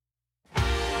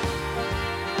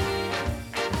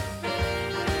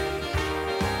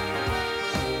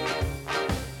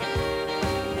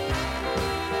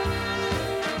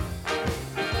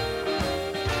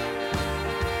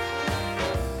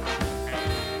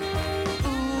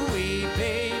 Ooh-wee,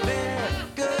 baby,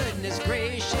 goodness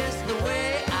gracious, the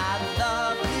way I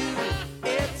love you,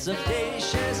 it's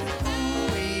audacious.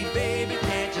 Ooh-wee, baby,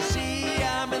 can't you see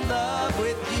I'm in love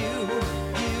with you?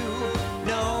 You,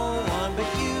 no one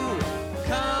but you.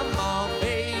 Come on,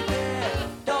 baby,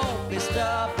 don't be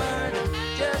stubborn.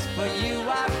 Just for you,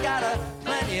 I've got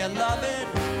plenty of loving.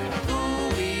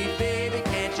 Ooh-wee, baby,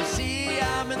 can't you see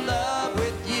I'm in love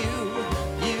with you?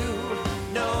 You,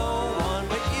 no one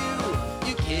but you.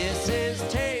 Your kisses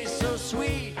taste so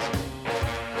sweet,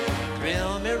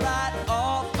 thrill me right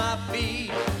off my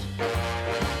feet.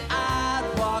 I'd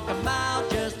walk a mile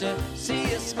just to see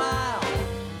you smile.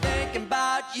 Thinking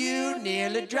about you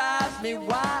nearly drives me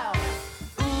wild.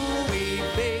 Ooh-wee,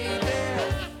 baby,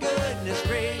 goodness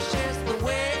gracious, the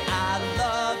way I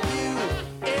love you,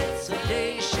 it's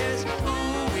audacious.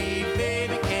 Ooh-wee,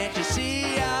 baby, can't you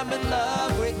see I'm in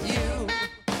love with you?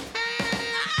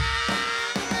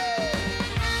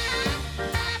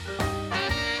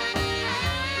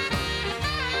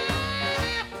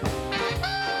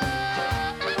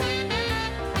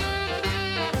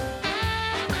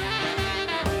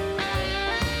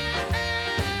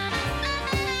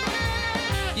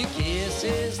 Your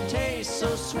kisses taste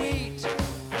so sweet,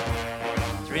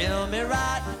 thrill me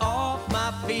right off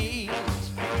my feet.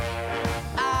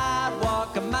 I'd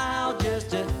walk a mile just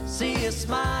to see you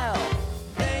smile.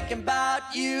 Thinking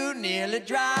about you nearly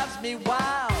drives me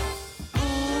wild.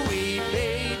 Ooh-wee,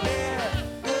 baby,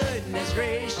 goodness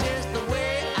gracious, the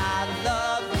way I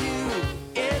love you,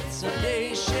 it's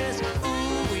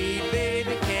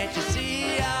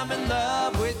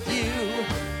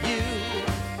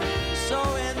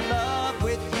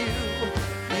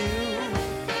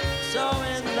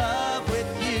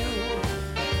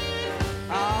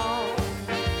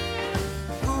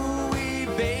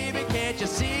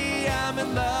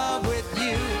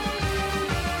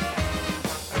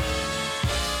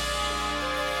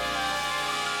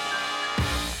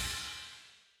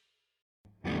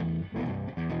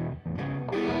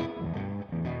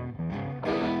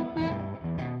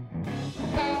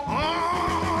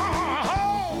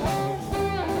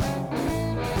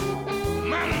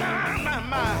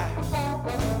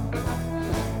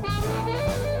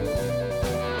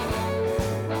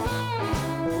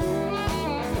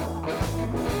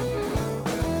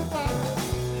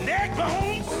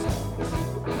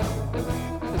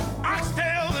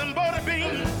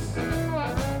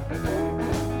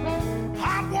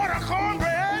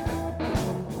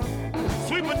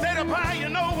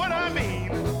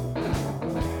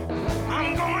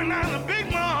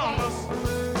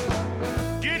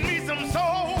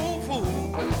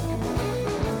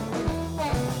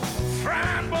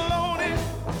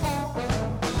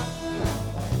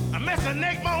mess of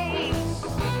neck bones,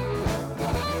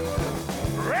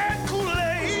 red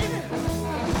Kool-Aid,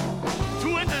 2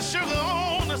 inches sugar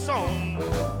on the song.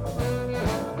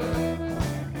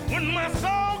 When my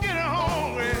soul get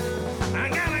hungry, I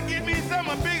gotta get me some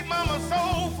of Big Mama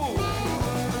soul food.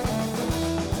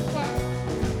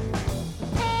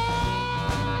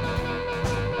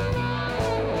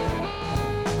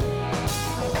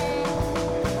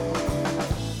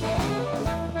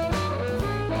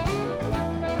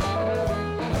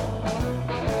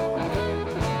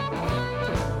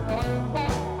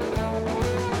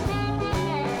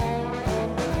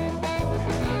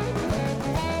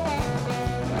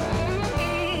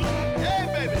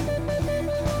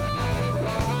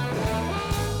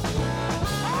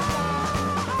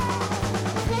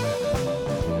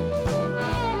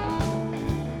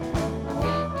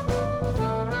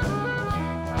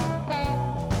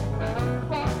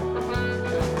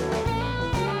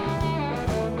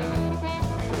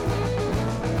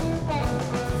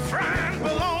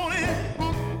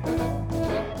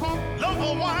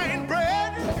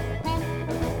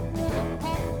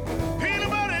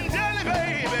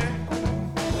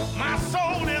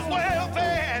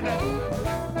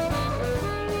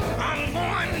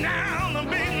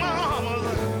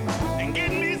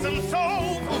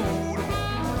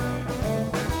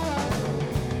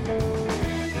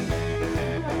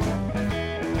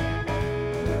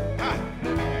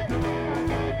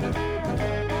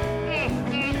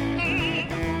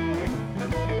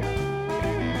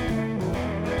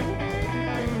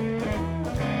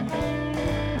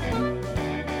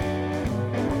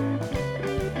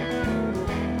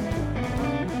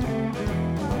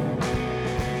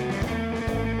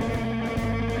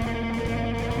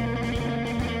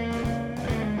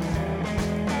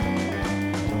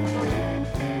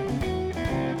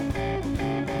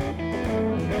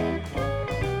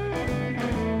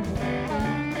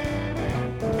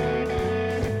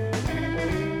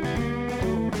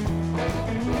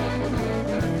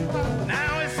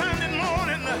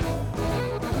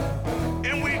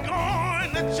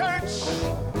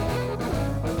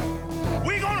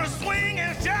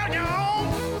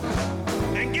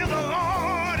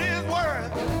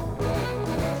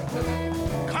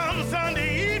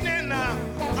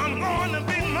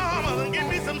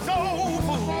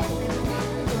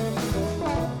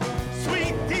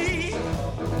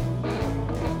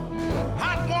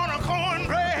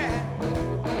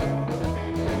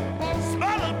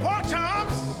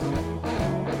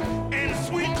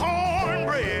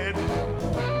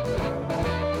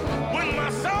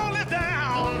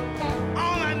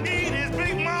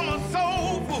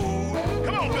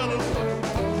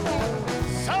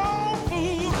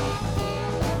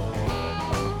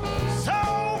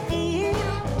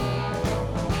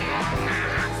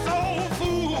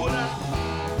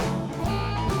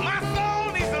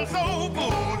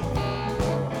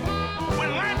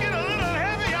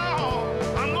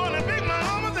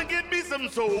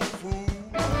 Soul food.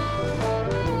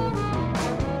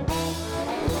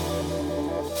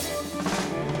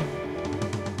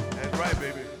 That's right,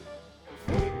 baby.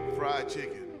 Fried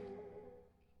chicken.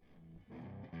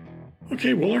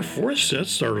 Okay, well, our fourth set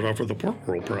started off with the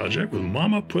Porkroll project with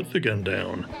Mama Put the Gun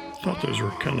Down. Thought those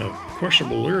were kind of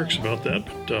questionable lyrics about that,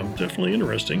 but definitely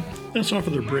interesting. That's off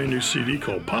of their brand new CD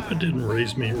called Papa Didn't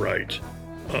Raise Me Right.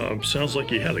 Sounds like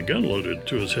he had a gun loaded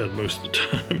to his head most of the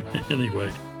time. Anyway.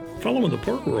 Following the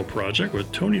Porkroll project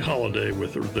with Tony Holiday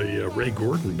with the Ray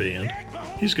Gordon Band.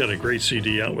 He's got a great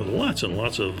CD out with lots and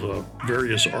lots of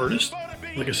various artists.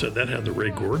 Like I said, that had the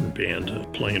Ray Gordon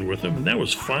Band playing with him, and that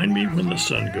was Find Me When the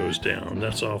Sun Goes Down.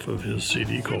 That's off of his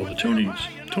CD called the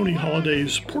Tony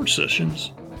Holiday's Porch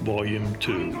Sessions, Volume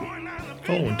 2.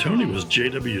 Following Tony was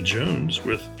J.W. Jones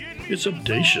with It's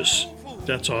Obdacious.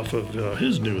 That's off of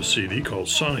his newest CD called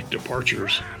Sonic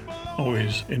Departures.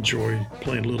 Always enjoy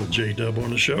playing a little J-Dub on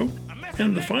the show.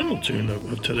 And the final tune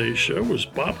of today's show was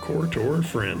Bob Corritore and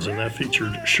Friends, and that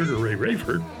featured Sugaray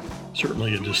Rayford.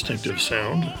 Certainly a distinctive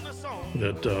sound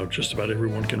that just about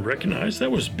everyone can recognize.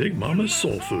 That was Big Mama's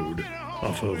Soul Food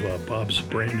off of Bob's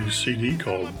brand new CD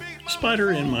called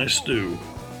Spider in My Stew.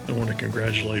 I want to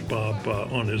congratulate Bob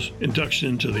on his induction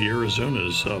into the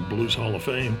Arizona's Blues Hall of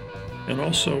Fame. And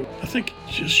also, I think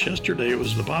just yesterday it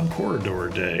was the Bob Corridor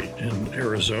Day in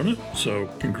Arizona. So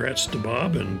congrats to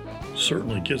Bob, and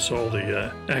certainly gets all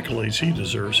the accolades he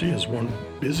deserves. He is one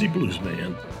busy blues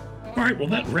man. All right, well,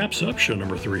 that wraps up show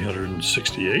number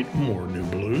 368, More New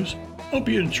Blues. Hope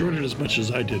you enjoyed it as much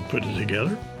as I did put it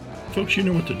together. Folks, you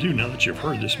know what to do now that you've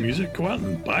heard this music. Go out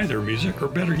and buy their music, or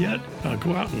better yet,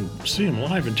 go out and see them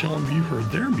live and tell them you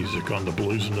heard their music on the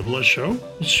Blues and the Blood show.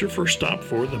 It's your first stop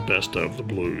for the best of the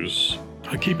blues.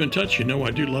 Keep in touch. You know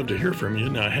I do love to hear from you.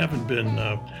 Now, I haven't been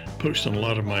posting a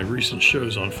lot of my recent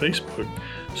shows on Facebook,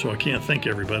 so I can't thank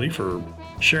everybody for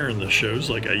sharing the shows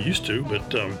like I used to,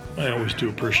 but I always do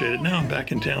appreciate it. Now I'm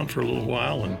back in town for a little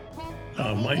while, and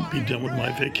might be done with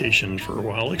my vacation for a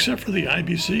while, except for the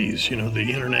IBCs, you know,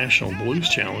 the International Blues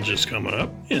Challenge is coming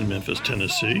up in Memphis,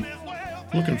 Tennessee.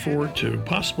 Looking forward to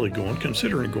possibly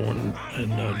considering going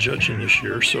and judging this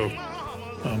year. So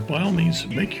by all means,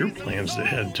 make your plans to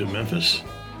head to Memphis,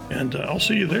 and I'll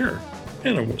see you there.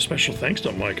 And a special thanks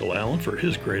to Michael Allen for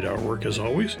his great artwork as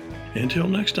always. Until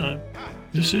next time,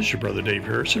 this is your brother Dave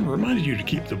Harrison, reminding you to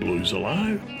keep the blues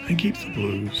alive and keep the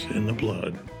blues in the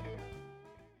blood.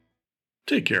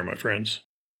 Take care, my friends.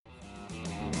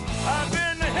 I've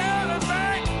been to hell and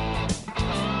back,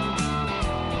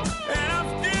 and I'm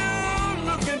still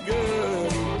looking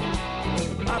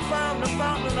good. I found the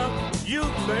fountain of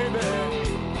youth, baby.